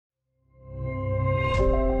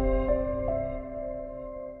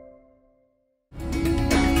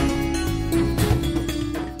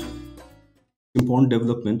important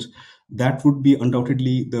development, that would be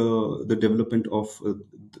undoubtedly the development of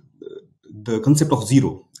the concept of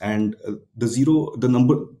zero, and the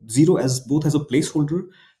number zero as both as a placeholder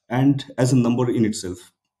and as a number in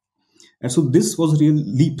itself. And so this was a real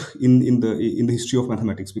leap in the history of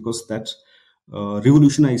mathematics, because that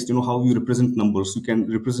revolutionized how you represent numbers. You can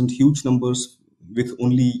represent huge numbers with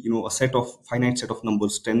only a finite set of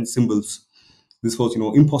numbers, 10 symbols. This was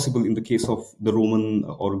impossible in the case of the Roman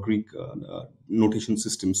or Greek notation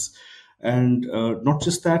systems. And not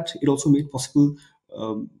just that, it also made possible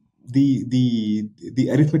the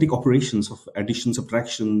arithmetic operations of addition,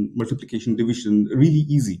 subtraction, multiplication, division really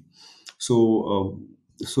easy. So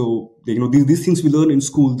these things we learn in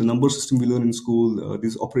school, the number system we learn in school,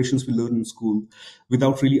 these operations we learn in school,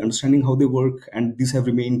 without really understanding how they work, and these have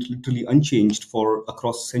remained literally unchanged for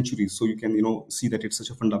across centuries. So you can see that it's such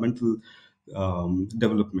a fundamental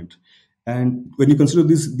development. And when you consider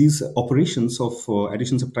these operations of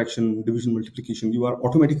addition, subtraction, division, multiplication, you are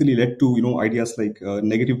automatically led to ideas like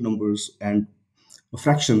negative numbers and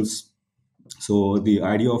fractions. So the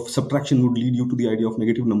idea of subtraction would lead you to the idea of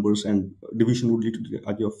negative numbers, and division would lead to the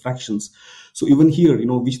idea of fractions. So even here,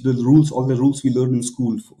 all the rules we learn in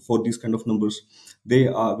school for these kind of numbers, they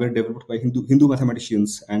were developed by Hindu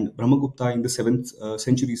mathematicians. And Brahmagupta in the 7th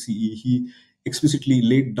century CE, he explicitly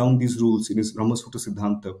laid down these rules in his Brahma Sutra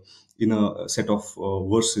Siddhanta in a set of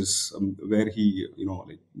verses, where he,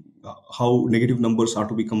 how negative numbers are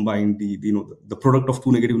to be combined, the product of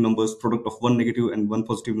two negative numbers, product of one negative and one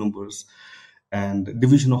positive numbers, and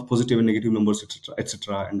division of positive and negative numbers,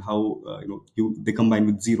 etc., and how they combine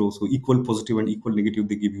with zero. So equal positive and equal negative,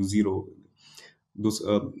 they give you zero. Those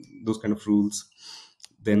kind of rules.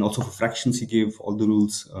 Then also for fractions, he gave all the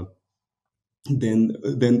rules. Then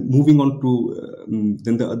moving on to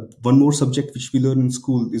then the one more subject which we learn in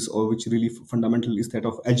school is, or which really fundamental, is that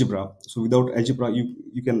of algebra. So without algebra,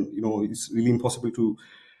 you can it's really impossible to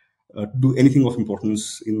do anything of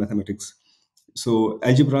importance in mathematics. So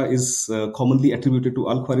algebra is commonly attributed to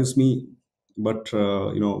Al-Khwarizmi, but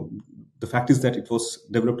the fact is that it was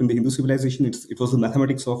developed in the Hindu civilization. It was the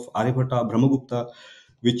mathematics of Aryabhatta, Brahmagupta,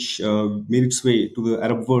 which made its way to the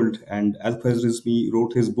Arab world, and Al-Khwarizmi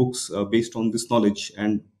wrote his books based on this knowledge,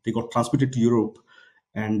 and they got transmitted to Europe.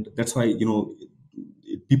 And that's why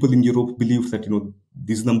people in Europe believe that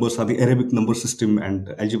these numbers are the Arabic number system,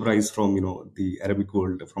 and algebra is from the Arabic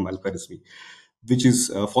world, from Al-Khwarizmi, which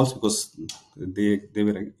is false, because they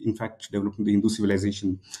were in fact developed in the Hindu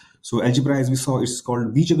civilization. So algebra, as we saw, is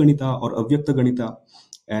called Bija Ganita or Avyakta Ganita.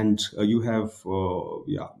 And you have,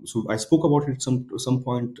 so I spoke about it some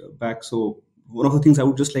point back. So one of the things I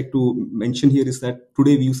would just like to mention here is that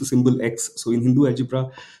today we use the symbol X. So in Hindu algebra,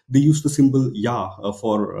 they use the symbol Ya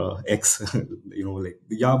for X. Like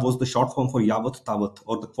Ya was the short form for Yavat Tavat,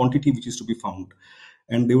 or the quantity which is to be found.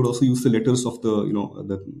 And they would also use the letters of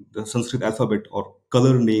the Sanskrit alphabet, or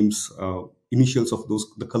color names, initials of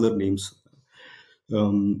the color names.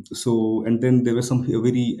 And then there were some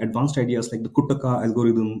very advanced ideas like the Kuttaka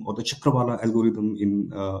algorithm or the Chakrawala algorithm in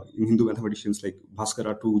Hindu mathematicians like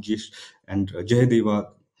Bhaskara and Jayadeva.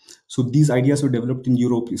 So these ideas were developed in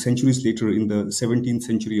Europe centuries later, in the 17th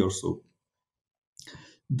century or so.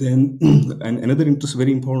 Then and another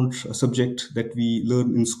very important subject that we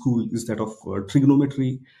learn in school is that of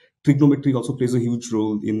trigonometry. Trigonometry also plays a huge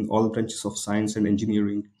role in all branches of science and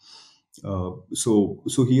engineering. So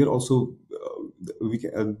here also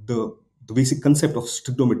the basic concept of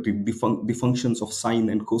trigonometry, the functions of sine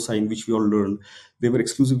and cosine, which we all learn, they were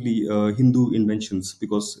exclusively Hindu inventions,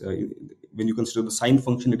 because when you consider the sine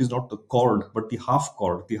function, it is not the chord but the half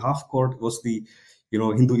chord. The half chord was the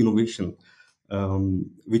Hindu innovation,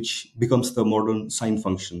 which becomes the modern sine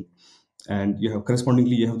function. And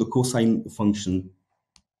correspondingly you have the cosine function.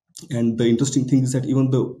 And the interesting thing is that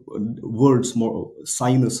even the words, more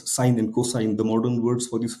sinus, sine, and cosine, the modern words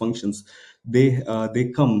for these functions, they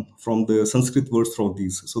come from the Sanskrit words for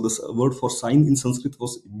these. So the word for sine in Sanskrit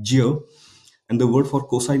was jya, and the word for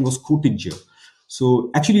cosine was kotijya.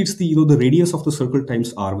 So actually, it's the radius of the circle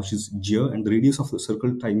times r, which is jya, and the radius of the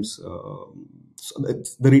circle times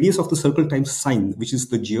sine, which is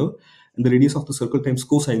the jya, and the radius of the circle times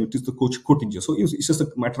cosine, which is the kotijya. So it's just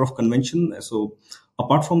a matter of convention. So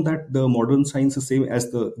apart from that, the modern sign is the same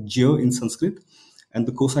as the jya in Sanskrit, and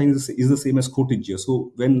the cosine is the same as kotijya.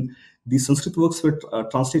 So when the Sanskrit works were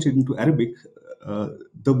translated into Arabic,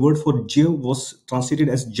 the word for jya was translated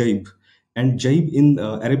as jaib, and jaib in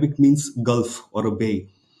Arabic means gulf or a bay.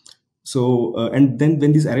 So and then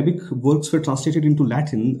when these Arabic works were translated into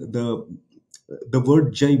Latin, the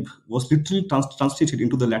word jaib was literally translated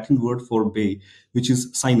into the Latin word for bay, which is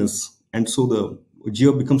sinus. And so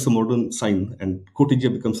Gia becomes a modern sine, and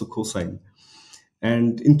cotija becomes a cosine.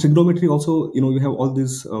 And in trigonometry also, you have all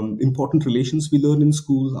these important relations we learn in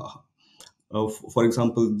school. For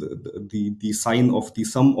example, the sign of the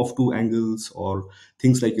sum of two angles, or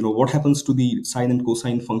things like, what happens to the sine and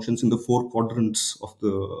cosine functions in the four quadrants of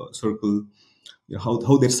the circle,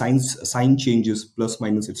 how their sign changes, plus,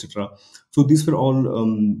 minus, etc. So these were all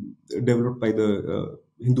developed by the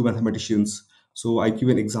Hindu mathematicians. So I give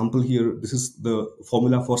an example here. This is the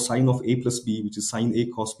formula for sine of a plus b, which is sine a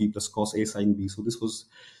cos b plus cos a sine b. So this was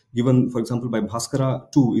given, for example, by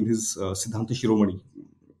Bhaskara too in his Siddhanta Shiromani,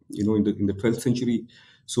 in the 12th century.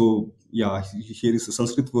 So yeah, here is a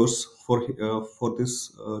Sanskrit verse for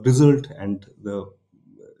this result, and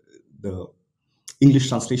the English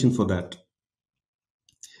translation for that.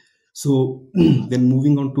 So then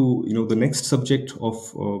moving on to the next subject of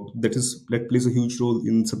that plays a huge role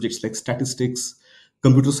in subjects like statistics.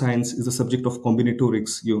 Computer science is the subject of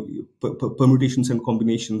combinatorics, permutations and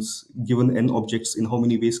combinations. Given n objects, in how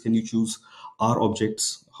many ways can you choose R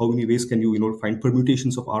objects? How many ways can you find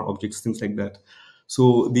permutations of R objects? Things like that.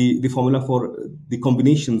 So the formula for the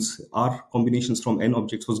combinations, R combinations from n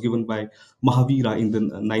objects, was given by Mahavira in the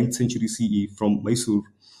 9th century CE from Mysore.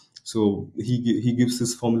 So he gives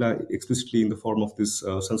this formula explicitly in the form of this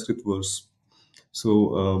Sanskrit verse.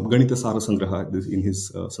 So Ganita Sara Sangraha, in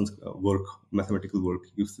his work, mathematical work,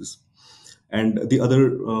 gives this. And the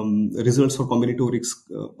other results for combinatorics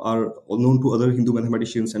are known to other Hindu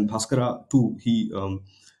mathematicians, and Bhaskara too. He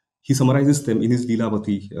summarizes them in his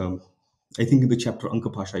Leelavati, I think in the chapter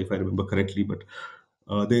Ankapasha, if I remember correctly. But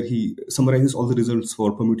there he summarizes all the results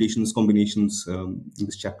for permutations, combinations in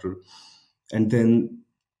this chapter. And then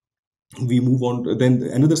we move on to then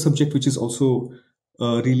another subject which is also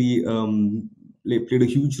really played a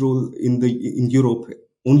huge role in Europe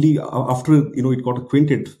only after it got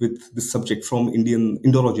acquainted with this subject from Indian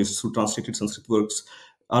Indologists who translated Sanskrit works,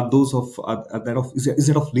 are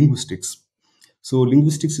that of linguistics. So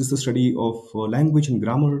linguistics is the study of language and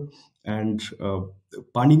grammar, and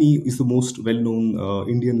Panini is the most well-known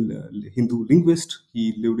Indian Hindu linguist.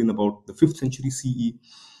 He lived in about the 5th century CE,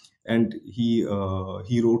 and he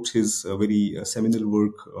wrote his very seminal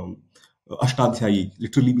work, Ashtadhyayi,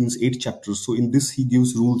 literally means 8 chapters. So in this he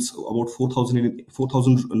gives rules about 4,000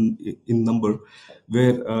 in number,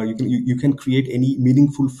 where you can create any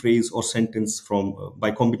meaningful phrase or sentence from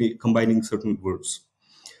by combining certain words.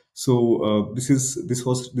 So this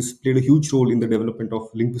played a huge role in the development of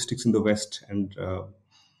linguistics in the West,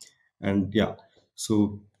 and yeah,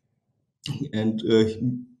 so and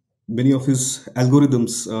many of his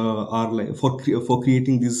algorithms are like for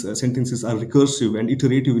creating these sentences are recursive and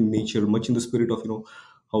iterative in nature, much in the spirit of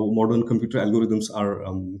how modern computer algorithms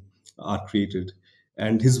are created.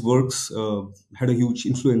 And his works had a huge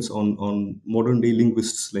influence on modern day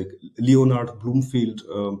linguists like Leonard Bloomfield,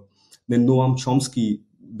 then Noam Chomsky.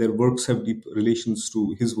 Their works have deep relations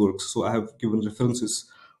to his works. So I have given references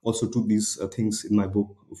also to these things in my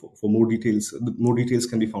book for more details. More details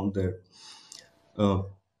can be found there.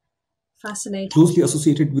 Fascinating. Closely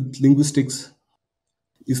associated with linguistics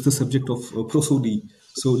is the subject of prosody.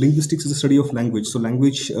 So linguistics is the study of language. So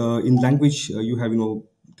in language you have in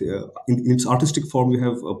its artistic form you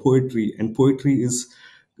have poetry, and poetry is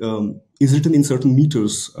written in certain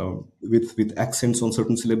meters with accents on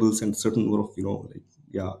certain syllables and certain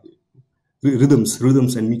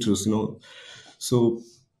rhythms and meters.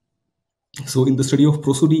 So in the study of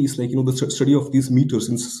prosody is like the study of these meters.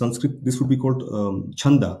 In Sanskrit this would be called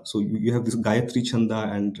chanda. So you have this Gayatri chanda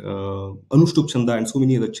and Anushtup chanda and so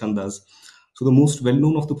many other chandas. So the most well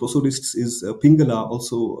known of the prosodists is Pingala,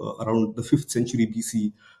 also around the 5th century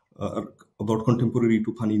BC, about contemporary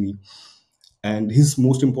to Panini. And his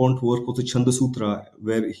most important work was the Chanda Sutra,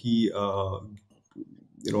 where he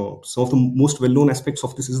some of the most well-known aspects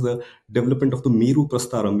of this is the development of the Meru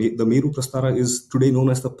Prastara. The Meru Prastara is today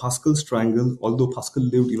known as the Pascal's triangle, although Pascal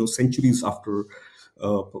lived centuries after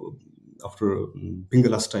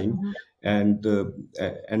Pingala's time. And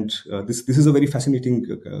this is a very fascinating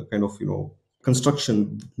kind of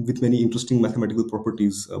construction with many interesting mathematical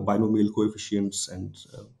properties, binomial coefficients and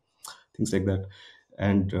things like that.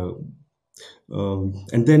 And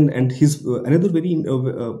his another very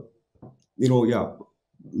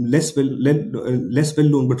less well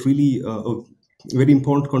known but really a very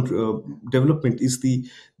important development is the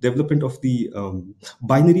development of the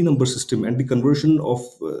binary number system and the conversion of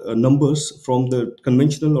numbers from the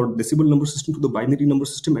conventional or decimal number system to the binary number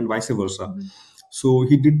system and vice versa. So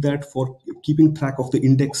he did that for keeping track of the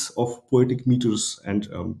index of poetic meters, and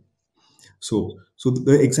So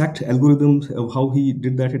the exact algorithms of how he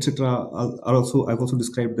did that, etc., are also, I've also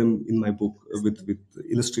described them in my book, with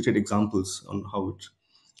illustrated examples on how it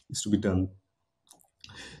is to be done.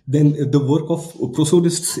 Then the work of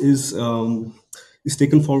prosodists is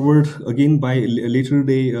taken forward again by later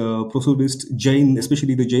day prosodist Jain,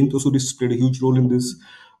 especially the Jain prosodists played a huge role in this.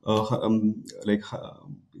 Like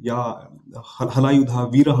yeah,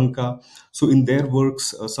 Halayudha, Virahanka. So in their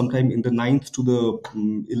works, sometime in the 9th to the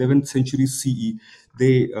 11th century CE,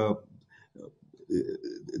 they uh,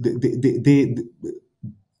 they, they, they, they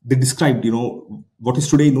they described, what is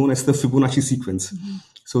today known as the Fibonacci sequence.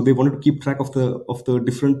 So they wanted to keep track of the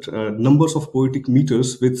different numbers of poetic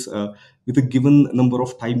meters with a given number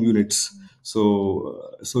of time units.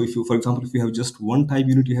 So if you, for example, if you have just one time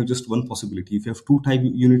unit, you have just one possibility. If you have two time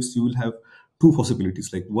units, you will have two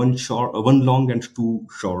possibilities, like one long and two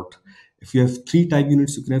short. If you have three time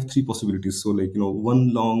units, you can have three possibilities. So like,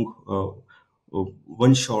 one long,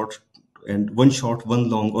 one short, and one short,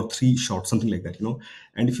 one long, or three short, something like that.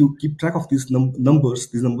 And if you keep track of these numbers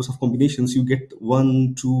of combinations, you get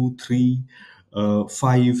 1, 2, 3,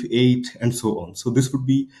 5, 8, and so on. So this would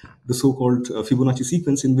be the so-called Fibonacci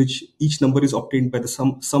sequence, in which each number is obtained by the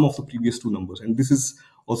sum of the previous two numbers, and this is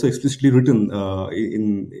also explicitly written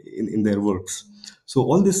in their works. So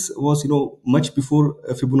all this was, much before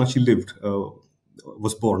Fibonacci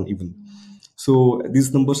was born even. So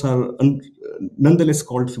these numbers are nonetheless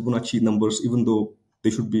called Fibonacci numbers, even though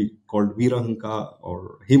they should be called Virahanka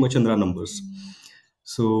or Hemachandra numbers.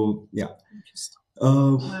 So yeah.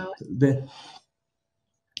 Wow.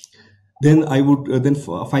 Then I would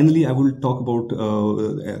finally I will talk about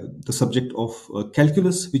the subject of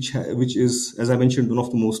calculus, which is, as I mentioned, one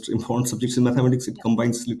of the most important subjects in mathematics. It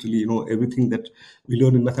combines literally everything that we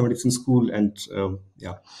learn in mathematics in school, and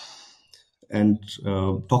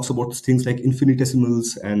talks about things like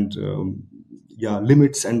infinitesimals and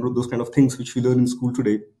limits and those kind of things which we learn in school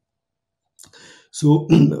today. So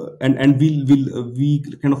and we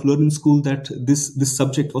kind of learn in school that this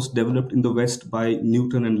subject was developed in the West by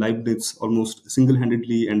Newton and Leibniz almost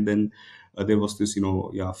single-handedly, and then there was this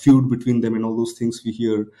feud between them and all those things we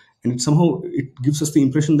hear, and it gives us the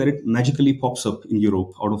impression that it magically pops up in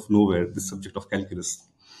Europe out of nowhere, this subject of calculus.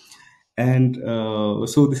 And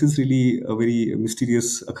so this is really a very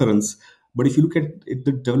mysterious occurrence. But if you look at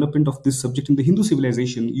the development of this subject in the Hindu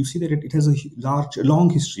civilization, you see that it has a long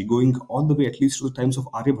history going all the way at least to the times of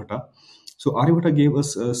Aryabhata. So Aryabhata gave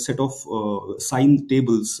us a set of sign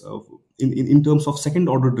tables in terms of second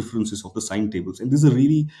order differences of the sign tables. And this is a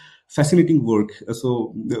really fascinating work.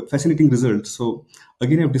 Fascinating result. So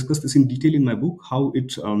again, I've discussed this in detail in my book, how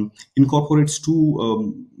it incorporates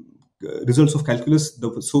two results of calculus.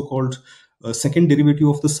 The so-called second derivative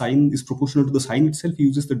of the sign is proportional to the sign itself. He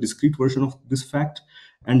uses the discrete version of this fact,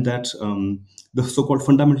 and that the so-called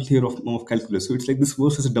fundamental theory of calculus. So it's like this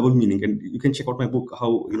verse has a double meaning, and you can check out my book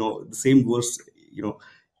how the same verse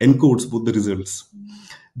encodes both the results.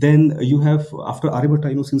 Then you have, after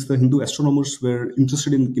Aryabhata, since the Hindu astronomers were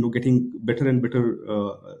interested in getting better and better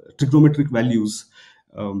trigonometric values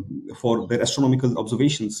for their astronomical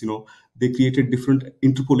observations, they created different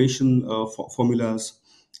interpolation formulas.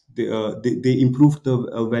 They improved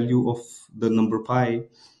the value of the number pi,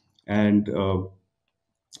 and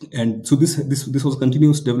so this was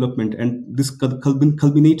continuous development, and this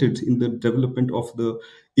culminated in the development of the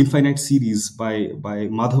infinite series by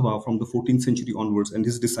Madhava from the 14th century onwards, and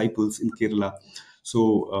his disciples in Kerala.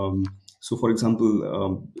 So for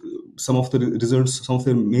example, some of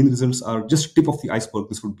the main results are just tip of the iceberg.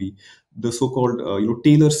 This would be the so-called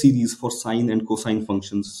Taylor series for sine and cosine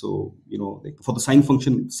functions. So like for the sine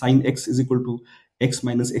function, sine x is equal to x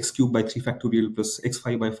minus x cubed by 3 factorial plus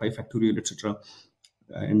x5 by 5 factorial, etc.,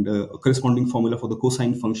 and a corresponding formula for the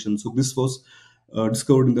cosine function. So this was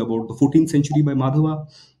discovered in about the 14th century by Madhava,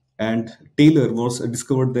 and Taylor was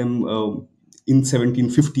discovered them in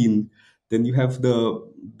 1715. Then you have the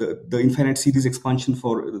infinite series expansion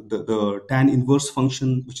for the tan inverse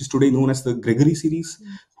function, which is today known as the Gregory series,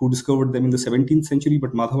 who discovered them in the 17th century,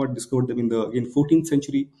 but Madhava discovered them in the 14th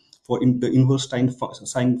century for the inverse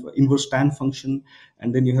tan function.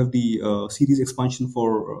 And then you have the series expansion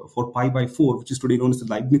for pi by 4, which is today known as the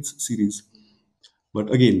Leibniz series. But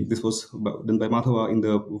again, this was done by Madhava in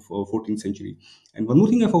the 14th century. And one more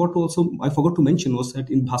thing I forgot to mention was that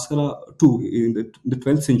in Bhaskara too, in the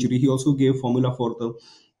 12th century, he also gave formula for the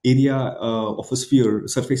area of a sphere,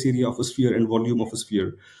 surface area of a sphere, and volume of a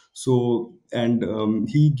sphere. So, and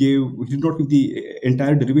he did not give the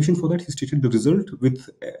entire derivation for that. He stated the result with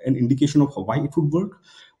an indication of why it would work,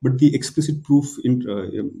 but the explicit proof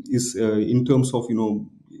is in terms of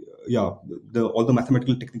all the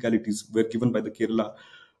mathematical technicalities were given by the Kerala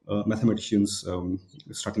mathematicians,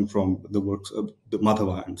 starting from the works of the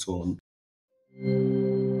Madhava and so on.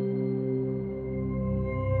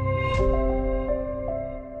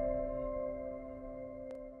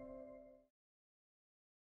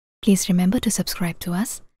 Please remember to subscribe to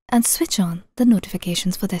us and switch on the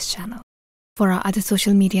notifications for this channel. For our other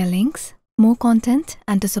social media links, more content,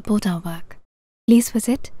 and to support our work, please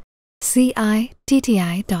visit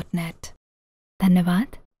citti.net. Dhanyavad.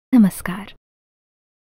 Namaskar.